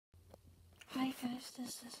Hi guys,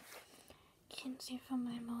 this is Kinsey from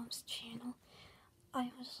my mom's channel.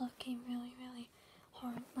 I was looking really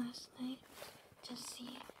hard last night to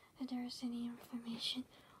see if there was any information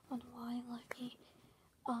on why Lachy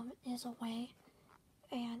is away,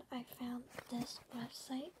 and I found this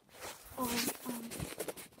website on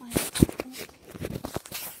my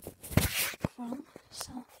Chrome.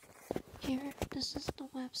 So here, this is the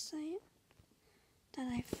website that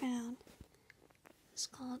I found. It's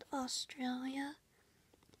called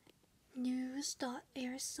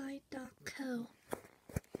australianews.airside.co,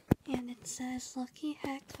 and it says Lachy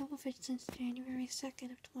had COVID since January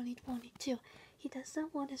 2nd of 2022. He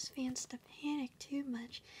doesn't want his fans to panic too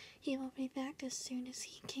much. He will be back as soon as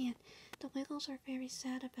he can. The Wiggles are very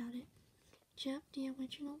sad about it. Jeff, the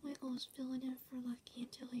original Wiggle, is filling in for Lachy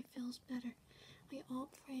until he feels better. We all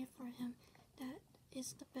pray for him. That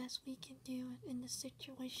is the best we can do in this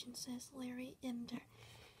situation, says Larry Emder.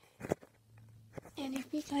 And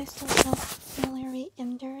if you guys don't know who Larry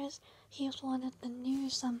Emder is, he was one of the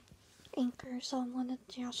news anchors on one of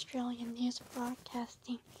the Australian news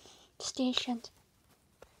broadcasting stations.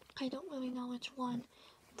 I don't really know which one,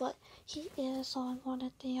 but he is on one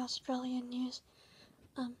of the Australian news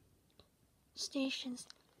stations,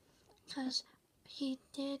 because he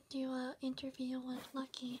did do an interview with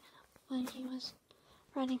Lachy when he was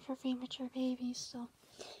running for premature babies, so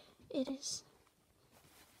it is.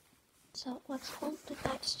 So let's hope that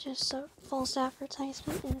that's just a false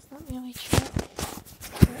advertisement and it's not really true.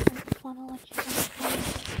 But I just want to let you guys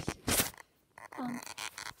know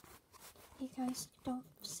you guys don't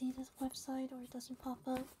see this website or it doesn't pop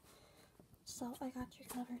up. So I got you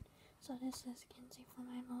covered. So this is Kinsey from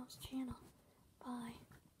my mom's channel. Bye.